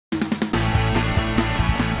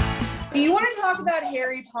Do you want to talk about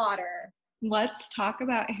Harry Potter? Let's talk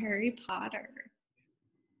about Harry Potter.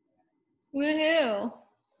 Woohoo!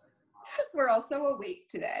 We're also awake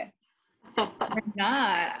today. We're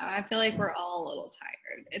not. I feel like we're all a little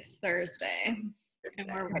tired. It's Thursday,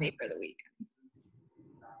 and we're ready for the weekend.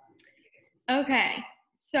 Okay,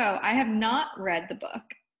 so I have not read the book.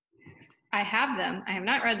 I have them. I have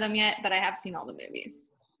not read them yet, but I have seen all the movies.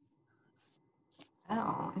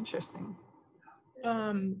 Oh, interesting.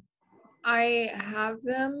 I have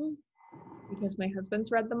them because my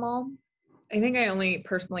husband's read them all. I think I only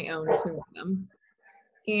personally own 2 of them.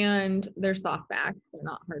 And they're softbacks, they're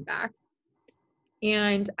not hardbacks.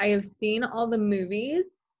 And I have seen all the movies.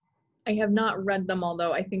 I have not read them,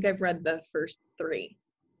 although I think I've read the first 3.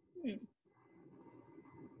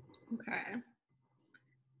 Okay.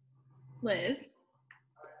 Liz?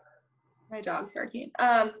 My dog's barking.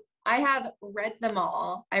 I have read them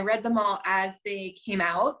all. I read them all as they came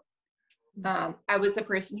out. I was the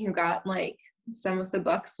person who got like some of the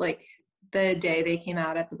books like the day they came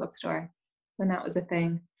out at the bookstore when that was a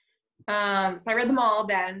thing. So I read them all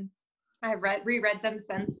then. I've reread them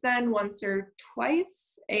since then once or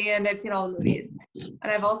twice, and I've seen all the movies. And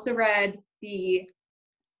I've also read the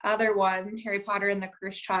other one, Harry Potter and the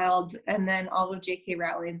Cursed Child, and then all of J.K.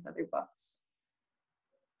 Rowling's other books.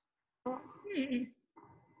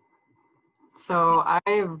 So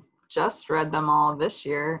I've just read them all this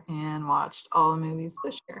year and watched all the movies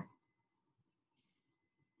this year.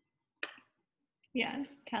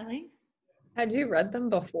 Yes, Kelly? Had you read them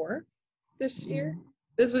before this year?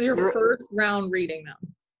 This was your first round reading them.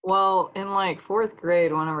 Well, in like 4th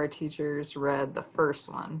grade, one of our teachers read the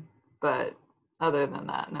first one, but other than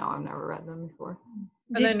that, no, I've never read them before.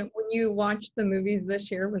 And then when you watched the movies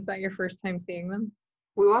this year, was that your first time seeing them?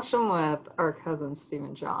 We watched them with our cousins, Steve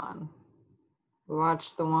and John. We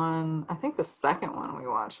watched the one, I think the second one we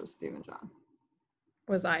watched was Steve and John.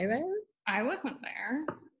 Was I there? I wasn't there.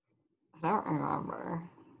 I don't remember.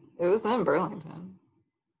 It was in Burlington.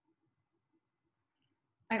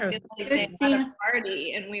 I feel like This they had a seems-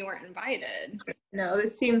 party and we weren't invited. No,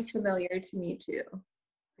 this seems familiar to me too.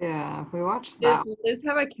 Yeah, we watched Did that. Liz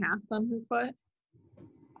have a cast on her foot?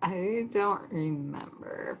 I don't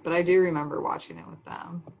remember, but I do remember watching it with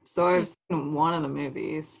them. So I've seen one of the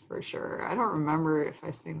movies for sure. I don't remember if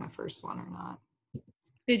I've seen the first one or not.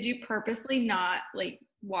 Did you purposely not like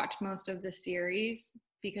watch most of the series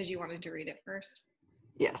because you wanted to read it first?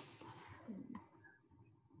 Yes.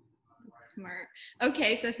 That's smart.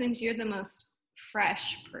 Okay, so since you're the most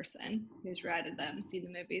fresh person who's read them,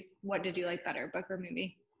 seen the movies, what did you like better, book or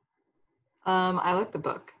movie? I like the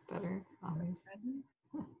book better, obviously.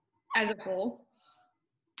 As a whole?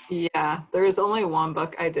 Yeah, there was only one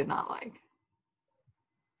book I did not like.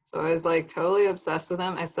 So I was like totally obsessed with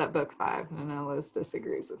them. I set book 5, and I know Liz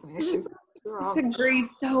disagrees with me. She's like, Disagree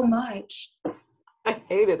so much. I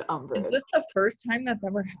hated Is Umbridge. this the first time that's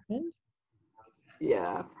ever happened?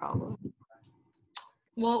 Yeah, probably.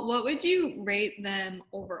 Well, what would you rate them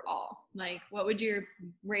overall? Like, what would your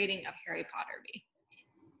rating of Harry Potter be?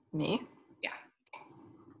 Me? Yeah.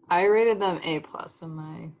 I rated them A+ in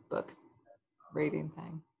my book rating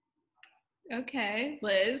thing. Okay,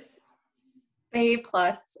 Liz? A+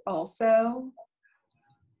 also.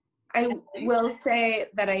 I will say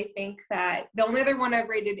that I think that the only other one I've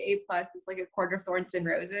rated A+ is like A Court of Thorns and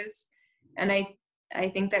Roses. And I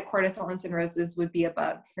think that Court of Thorns and Roses would be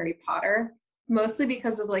above Harry Potter, mostly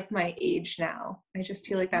because of like my age now. I just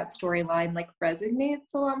feel like that storyline like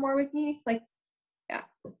resonates a lot more with me. Like, yeah.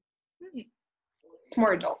 It's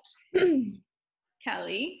more adult.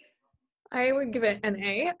 Kelly? I would give it an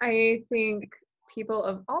A. I think people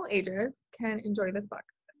of all ages can enjoy this book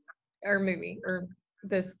or movie or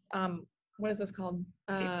this what is this called?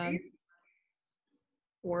 Series?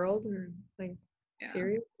 World or like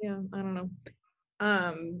series? Yeah, I don't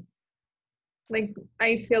know. Like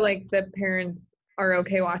I feel like the parents are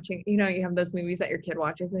okay watching, you know, you have those movies that your kid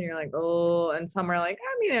watches and you're like, oh, and some are like,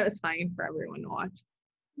 I mean, it was fine for everyone to watch.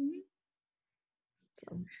 Mm-hmm.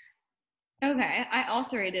 So. Okay, I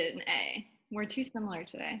also rated it an A. We're too similar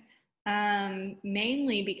today.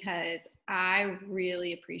 Mainly because I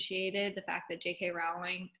really appreciated the fact that J.K.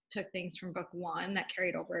 Rowling took things from book 1 that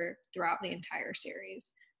carried over throughout the entire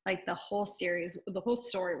series. Like the whole series, the whole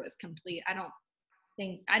story was complete.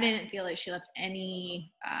 I didn't feel like she left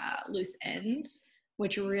any loose ends,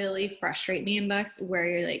 which really frustrate me in books where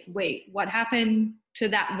you're like, wait, what happened to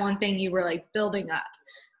that one thing you were like building up?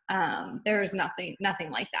 There was nothing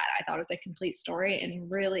like that. I thought it was a complete story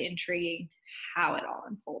and really intriguing how it all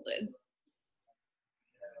unfolded.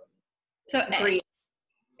 So Great.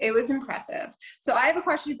 It was impressive. So I have a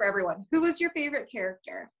question for everyone. Who was your favorite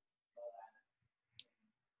character?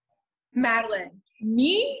 Madeline.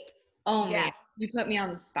 Me? Oh man, Yes. you put me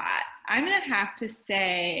on the spot. I'm gonna have to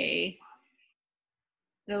say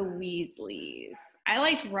the Weasleys. I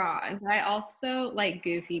liked Ron, but I also like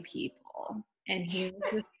goofy people, and he was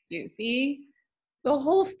just goofy. The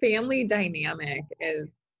whole family dynamic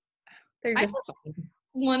is, they're I just just fun.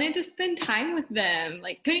 wanted to spend time with them.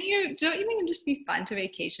 Like, don't you think it'd just be fun to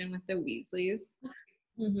vacation with the Weasleys?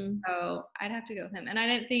 Mm-hmm. So I'd have to go with him. And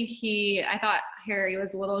I thought Harry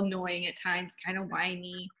was a little annoying at times, kind of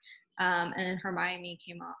whiny. And then Hermione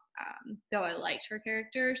came off, though I liked her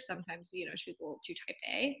character. Sometimes, she was a little too type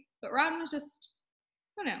A. But Ron was just,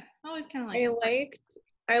 I don't know, I always kind of liked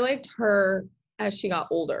I liked her as she got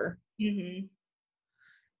older, Mm-hmm.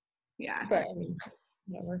 Yeah. but I mean,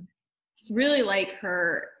 whatever. Really like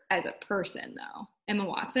her as a person, though. Emma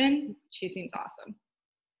Watson, she seems awesome.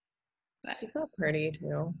 But She's so pretty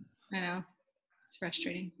too. I know, it's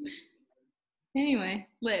frustrating. Anyway,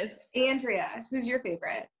 Liz. Andrea, who's your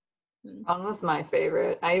favorite? Ron was my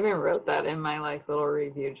favorite. I even wrote that in my little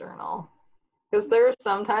review journal. Because there are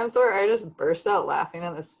some times where I just burst out laughing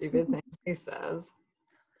at the stupid things he says.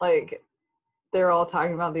 Like, they're all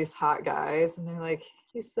talking about these hot guys, and they're like,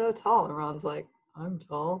 he's so tall. And Ron's like, I'm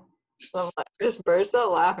tall. So I'm like, I just burst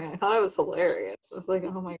out laughing. I thought it was hilarious. I was like,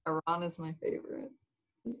 oh my God, Ron is my favorite.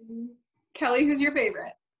 Kelly, who's your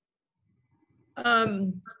favorite?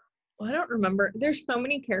 Well, I don't remember. There's so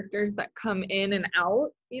many characters that come in and out,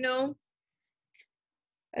 and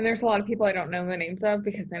there's a lot of people I don't know the names of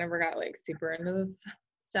because I never got super into this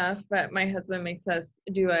stuff. But my husband makes us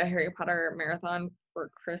do a Harry Potter marathon for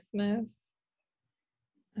Christmas.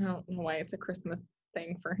 I don't know why it's a Christmas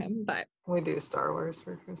thing for him, but We do Star Wars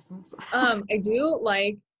for Christmas. I do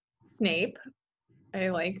like Snape. I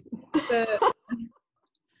like the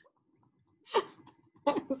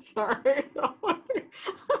I'm sorry.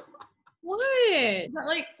 what? But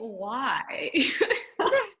why?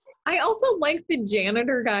 I also like the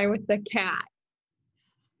janitor guy with the cat.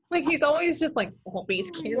 He's always just all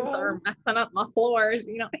these kids are messing up my floors.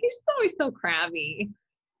 He's always so crabby.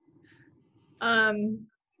 I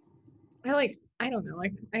don't know.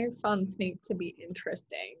 I found Snape to be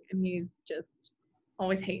interesting, and he's just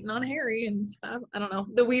always hating on Harry and stuff. I don't know.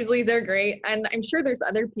 The Weasleys are great, and I'm sure there's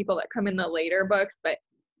other people that come in the later books,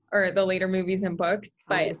 or the later movies and books.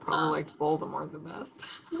 I But probably liked Voldemort the best.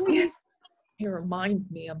 he reminds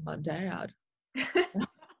me of my dad. A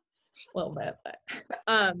little bit, but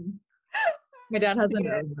my dad has a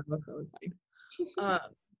nose, so it's fine.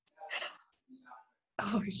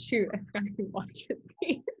 Oh shoot, I forgot to watch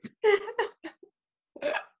these.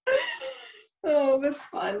 Oh, that's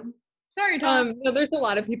fun. Sorry, Tom. No, there's a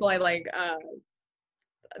lot of people I like.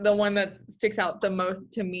 The one that sticks out the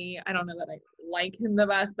most to me, I don't know that I like him the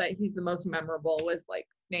best, but he's the most memorable, was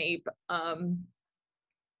Snape. I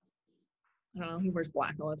don't know, he wears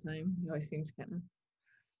black all the time. He always seems kind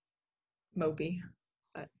of mopey.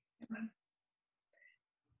 But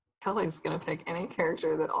Kelly's gonna pick any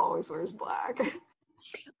character that always wears black.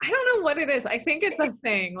 I don't know what it is. I think it's a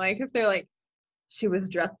thing. If they're she was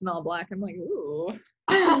dressed in all black, I'm like, ooh.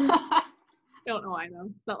 I don't know why though.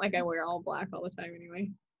 It's not like I wear all black all the time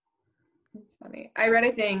anyway. That's funny. I read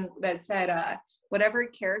a thing that said, whatever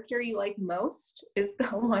character you like most is the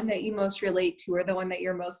one that you most relate to, or the one that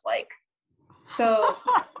you're most like. So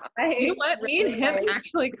You know what? Me and him like-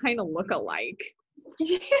 actually kind of look alike.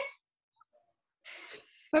 Yeah.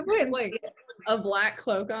 I put a black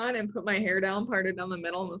cloak on and put my hair down, parted down the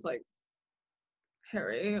middle, and was like,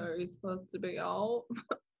 Harry, are you supposed to be out?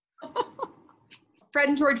 Fred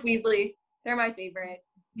and George Weasley, they're my favorite.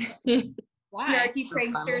 Why? Snarky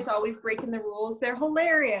pranksters always breaking the rules. They're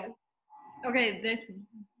hilarious. Okay, this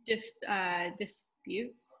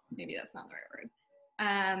disputes, maybe that's not the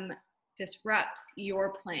right word, disrupts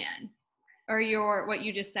your plan, or what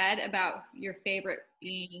you just said about your favorite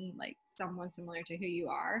being someone similar to who you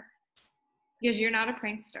are, because you're not a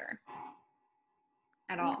prankster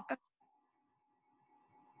at all.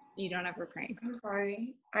 You don't ever prank. I'm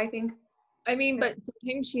sorry. I mean, but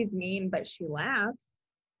sometimes she's mean, but she laughs.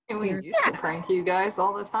 And we used to prank you guys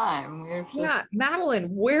all the time. Yeah, Madeline,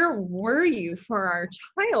 where were you for our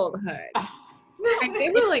childhood? They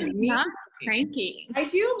were me. Not pranking. I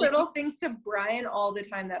do little things to Brian all the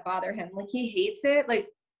time that bother him. He hates it.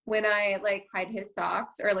 When I hide his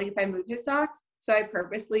socks, or if I move his socks, so I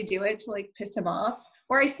purposely do it to piss him off.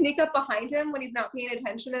 Or I sneak up behind him when he's not paying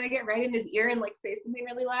attention, and I get right in his ear and say something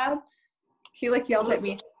really loud. He yelled at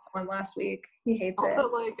me one last week. He hates it. I'll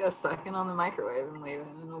put a second on the microwave and leave it,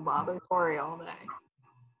 and it'll bother Corey all day.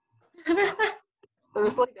 There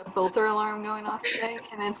was a filter alarm going off today,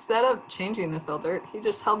 and instead of changing the filter, he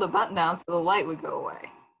just held the button down so the light would go away.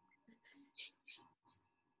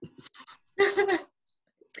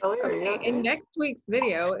 Oh, yeah, Okay, yeah. in next week's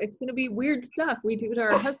video, it's gonna be weird stuff we do to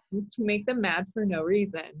our husbands to make them mad for no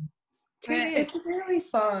reason. Tune in. It's really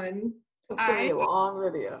fun. It's gonna be a long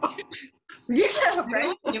video. Yeah, We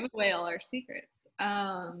right. don't give away all our secrets.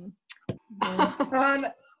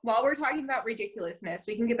 While we're talking about ridiculousness,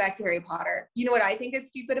 we can get back to Harry Potter. You know what I think is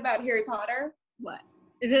stupid about Harry Potter? What?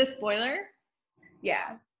 Is it a spoiler?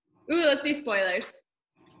 Yeah. Ooh, let's do spoilers.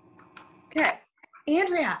 Okay.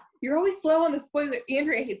 Andrea, you're always slow on the spoiler.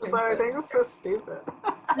 Andrea hates doing Sorry, I spoilers. think it's so stupid.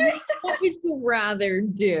 What would you rather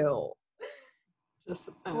do? Just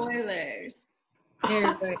Spoilers.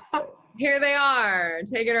 Here they are.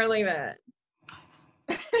 Take it or leave it.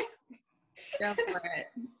 Go for it.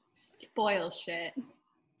 Spoil shit.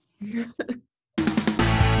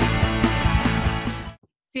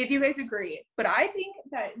 See if you guys agree. But I think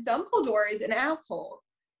that Dumbledore is an asshole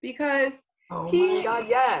because oh he- my god,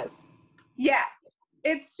 yes. yeah,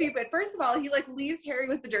 it's stupid. First of all, he like leaves Harry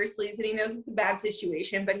with the Dursleys and he knows it's a bad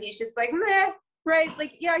situation, but he's just like, meh, right?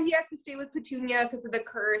 Like, yeah, he has to stay with Petunia because of the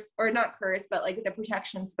curse, or not curse, but like the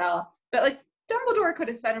protection spell. But like Dumbledore could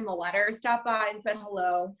have sent him a letter, stopped by and said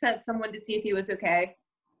hello, sent someone to see if he was okay.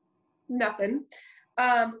 Nothing.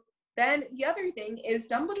 Then the other thing is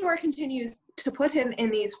Dumbledore continues to put him in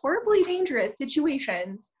these horribly dangerous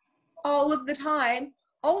situations all of the time.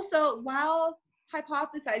 Also, while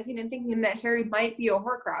hypothesizing and thinking that Harry might be a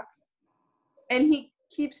Horcrux. And he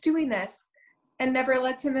keeps doing this and never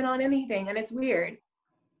lets him in on anything, and it's weird.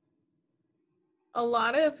 A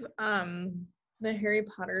lot of the Harry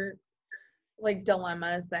Potter like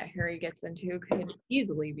dilemmas that Harry gets into could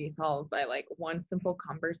easily be solved by like one simple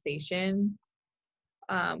conversation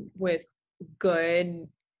with good,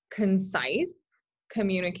 concise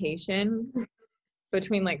communication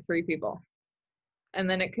between like three people. And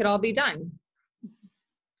then it could all be done.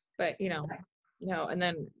 But and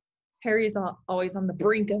then Harry's always on the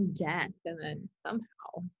brink of death, and then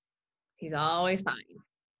somehow he's always fine.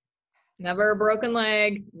 Never a broken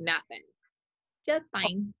leg, nothing. Just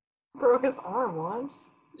fine. Broke his arm once.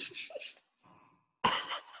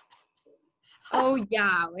 Oh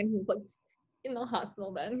yeah, when he was like in the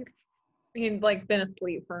hospital bed. He'd like been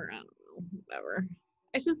asleep for I don't know, whatever.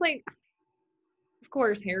 It's just like, of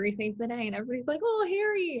course, Harry saves the day, and everybody's like, "Oh,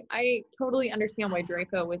 Harry!" I totally understand why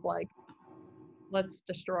Draco was like, "Let's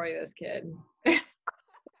destroy this kid." I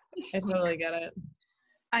totally get it.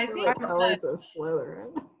 I feel think like Kelly's a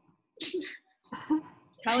Slytherin.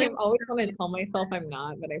 Kelly, I always want to tell myself I'm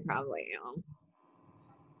not, but I probably am.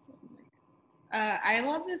 I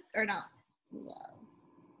love it, or not love.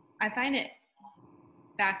 I find it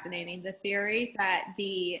fascinating, the theory that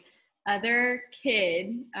the other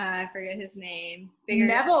kid, I forget his name,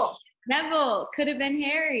 Neville could have been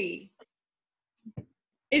Harry.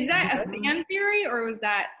 Is that a fan theory, or was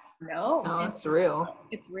that? No, it's real.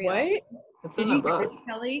 It's real. What? It's Did in the you hear book. this,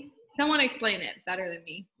 Kelly? Someone explain it better than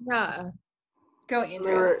me. Yeah. Go,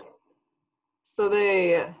 Andrew.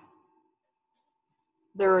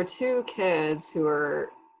 There were two kids who were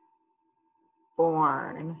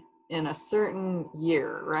born in a certain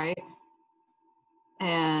year, right?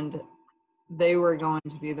 And they were going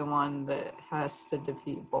to be the one that has to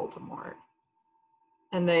defeat Voldemort.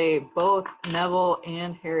 And they both, Neville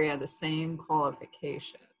and Harry, had the same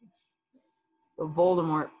qualifications. But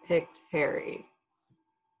Voldemort picked Harry,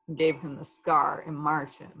 gave him the scar, and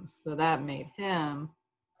marked him. So that made him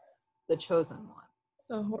the chosen one.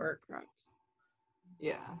 The Horcrux.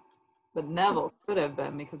 Yeah. But Neville could have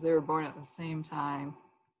been, because they were born at the same time.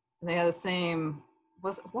 And they had the same, it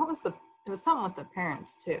was something with the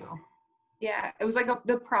parents too. Yeah, it was like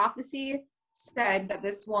the prophecy said that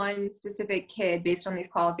this one specific kid, based on these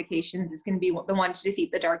qualifications, is going to be the one to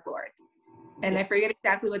defeat the Dark Lord. And I forget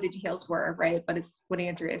exactly what the details were, right? But it's what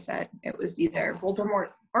Andrea said. It was either Voldemort.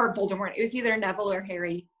 It was either Neville or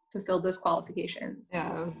Harry fulfilled those qualifications.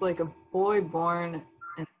 Yeah, it was like a boy born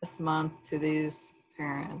in this month to these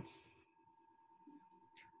parents.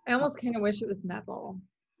 I almost kind of wish it was Neville.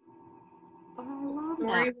 But I love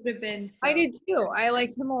Story that. would have been. I did too. I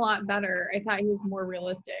liked him a lot better. I thought he was more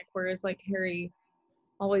realistic, whereas like Harry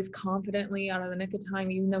always confidently out of the nick of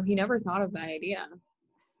time, even though he never thought of the idea.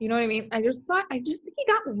 You know what I mean? I just think he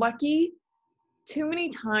got lucky too many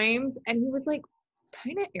times, and he was like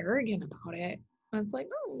kind of arrogant about it. I was like,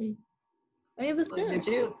 oh, I have this. Like, did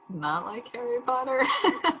you not like Harry Potter?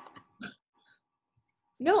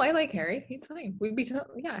 No, I like Harry. He's fine. He's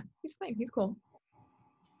fine. He's cool.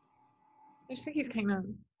 I just think he's kind of.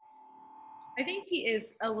 I think he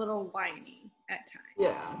is a little whiny at times.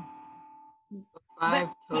 Yeah. 5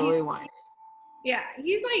 totally whiny. Yeah,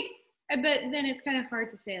 he's like, But then it's kind of hard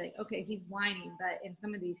to say, like, okay, he's whining, but in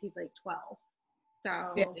some of these, he's like 12.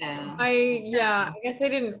 So Yeah. I guess I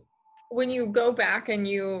didn't, when you go back and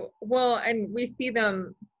and we see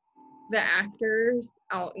them, the actors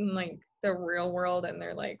out in like the real world, and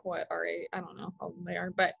they're like, what are I don't know how old they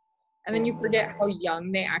are, but, and then you forget how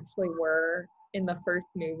young they actually were in the first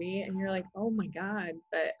movie, and you're like, oh my God.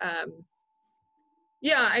 But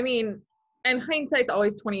yeah, I mean, and hindsight's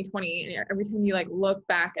always 2020, and every time you like look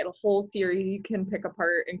back at a whole series, you can pick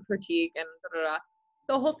apart and critique and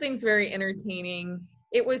the whole thing's very entertaining.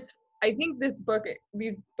 It was, I think these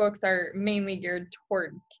books are mainly geared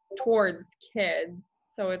towards kids,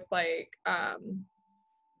 so it's like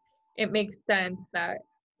it makes sense that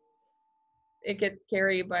it gets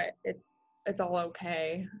scary, but it's all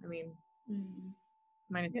okay. I mean,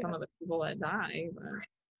 minus some of the people that die, but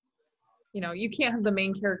you can't have the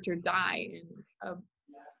main character die in a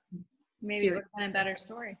maybe it would have been a better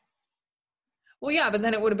story. Well, yeah, but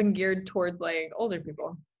then it would have been geared towards like older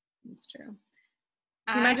people. That's true.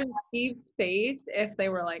 Can you imagine Steve's face if they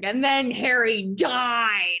were like, and then Harry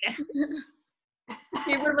died?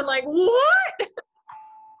 He would have been like, what? It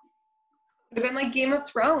would have been like Game of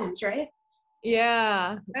Thrones, right?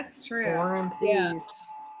 Yeah. That's true. War and Peace.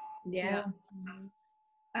 Yeah.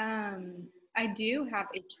 I do have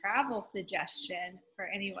a travel suggestion for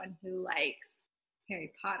anyone who likes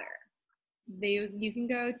Harry Potter. You can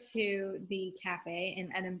go to the cafe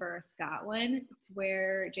in Edinburgh, Scotland, to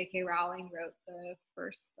where J.K. Rowling wrote the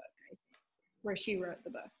first book, I think, where she wrote the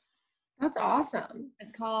books. That's awesome.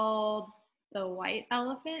 It's called The White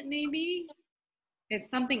Elephant, maybe? It's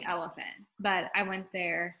something elephant, but I went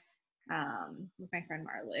there with my friend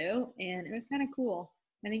Marlu, and it was kind of cool.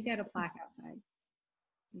 I think they had a plaque outside.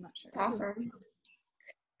 I'm not sure. That's awesome.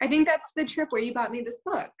 I think that's the trip where you bought me this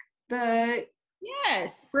book. The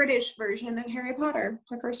British version of Harry Potter,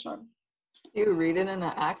 the first one. You read it in an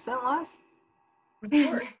accent, Les? Of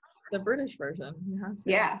course. The British version. You have to.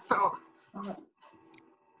 Yeah.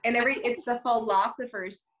 And it's the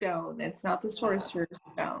Philosopher's Stone. It's not the Sorcerer's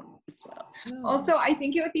Stone. So also, I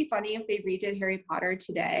think it would be funny if they redid Harry Potter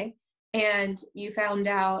today and you found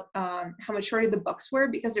out how much shorter the books were,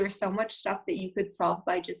 because there was so much stuff that you could solve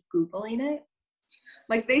by just Googling it.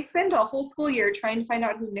 Like, they spend a whole school year trying to find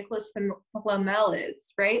out who Nicholas Flamel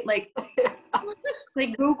is, right? Like,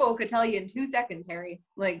 like Google could tell you in 2 seconds, Harry.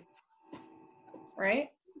 Like, right?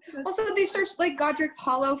 Also, they searched like Godric's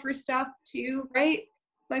Hollow for stuff too, right?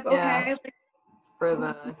 Like, okay. Yeah, for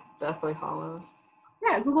the Deathly Hollows.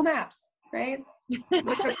 Yeah, Google Maps, right?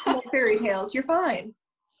 Like fairy tales, you're fine.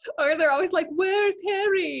 Or they're always like, where's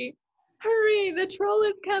Harry? Hurry, the troll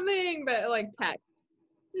is coming. But like text.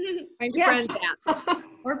 Find your friends app.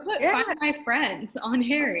 Or find my friends on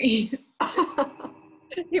Harry.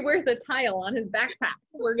 He wears a tile on his backpack.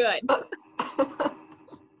 We're good.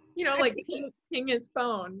 Like ping his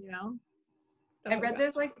phone, I read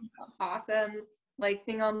this like awesome like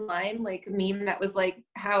thing online, like meme that was like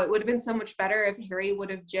how it would have been so much better if Harry would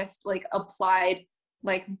have just like applied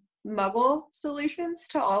like Muggle solutions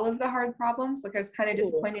to all of the hard problems. Like, I was kind of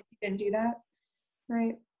disappointed he didn't do that.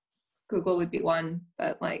 Right? Google would be one,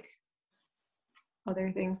 but like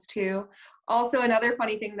other things too. Also, another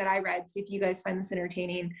funny thing that I read, see if you guys find this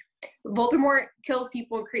entertaining, Voldemort kills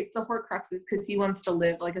people and creates the Horcruxes because he wants to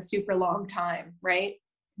live like a super long time, right?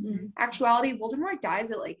 Mm-hmm. Actuality, Voldemort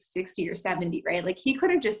dies at like 60 or 70, right? Like, he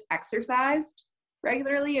could have just exercised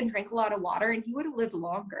regularly and drank a lot of water and he would have lived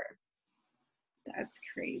longer. That's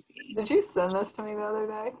crazy. Did you send this to me the other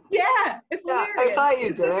day? Yeah, it's hilarious. I thought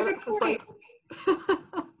you did. It's like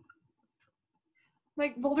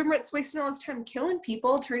like Voldemort's wasting all his time killing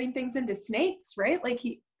people, turning things into snakes, right? Like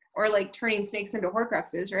turning snakes into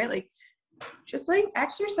Horcruxes, right? Like, just like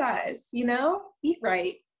exercise, eat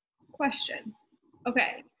right. Question.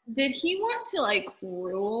 Okay, did he want to like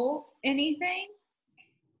rule anything?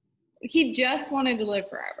 He just wanted to live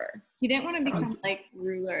forever. He didn't want to become like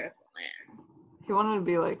ruler of the land. He wanted to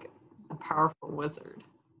be like a powerful wizard.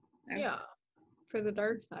 Okay. Yeah, for the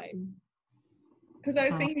dark side. Because I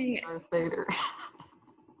was thinking Darth Vader.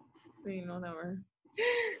 Whatever.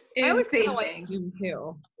 I was kind of like him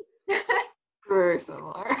too. Very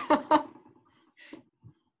similar.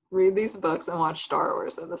 Read these books and watch Star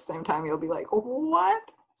Wars at the same time. You'll be like, what?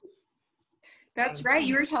 That's right.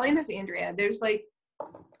 You were telling us, Andrea. There's like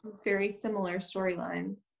very similar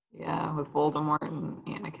storylines. Yeah, with Voldemort and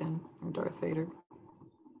Anakin and Darth Vader.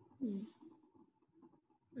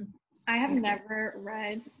 I have never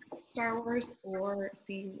read Star Wars or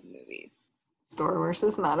seen the movies. Star Wars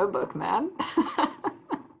is not a book, man.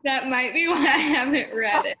 That might be why I haven't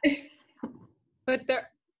read it. But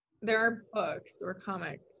there are books or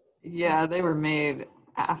comics Yeah, they were made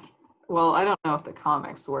after. Well, I don't know if the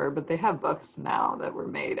comics were, but they have books now that were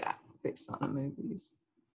made based on the movies.